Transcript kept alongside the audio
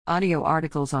Audio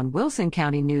articles on Wilson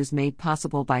County News made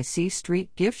possible by C Street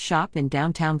Gift Shop in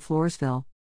downtown Floresville.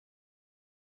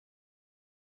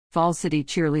 Fall City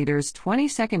Cheerleaders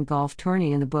 22nd Golf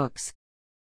Tourney in the books.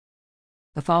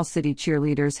 The Fall City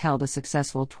Cheerleaders held a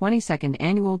successful 22nd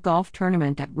annual golf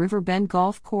tournament at Riverbend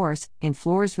Golf Course in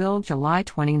Floresville July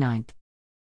 29.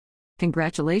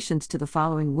 Congratulations to the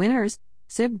following winners: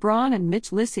 Sib Braun and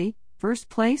Mitch Lissy, first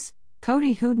place;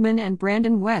 Cody Hoodman and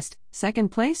Brandon West, second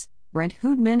place; Brent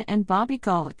Hoodman and Bobby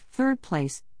Golick, third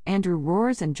place; Andrew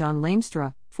Roars and John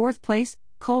Lamestra, fourth place;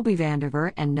 Colby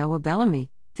Vandiver and Noah Bellamy,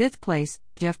 fifth place;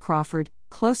 Jeff Crawford,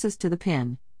 closest to the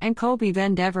pin, and Colby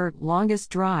Vandever, longest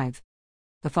drive.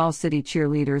 The Fall City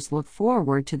Cheerleaders look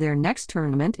forward to their next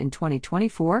tournament in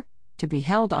 2024, to be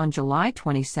held on July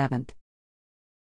 27.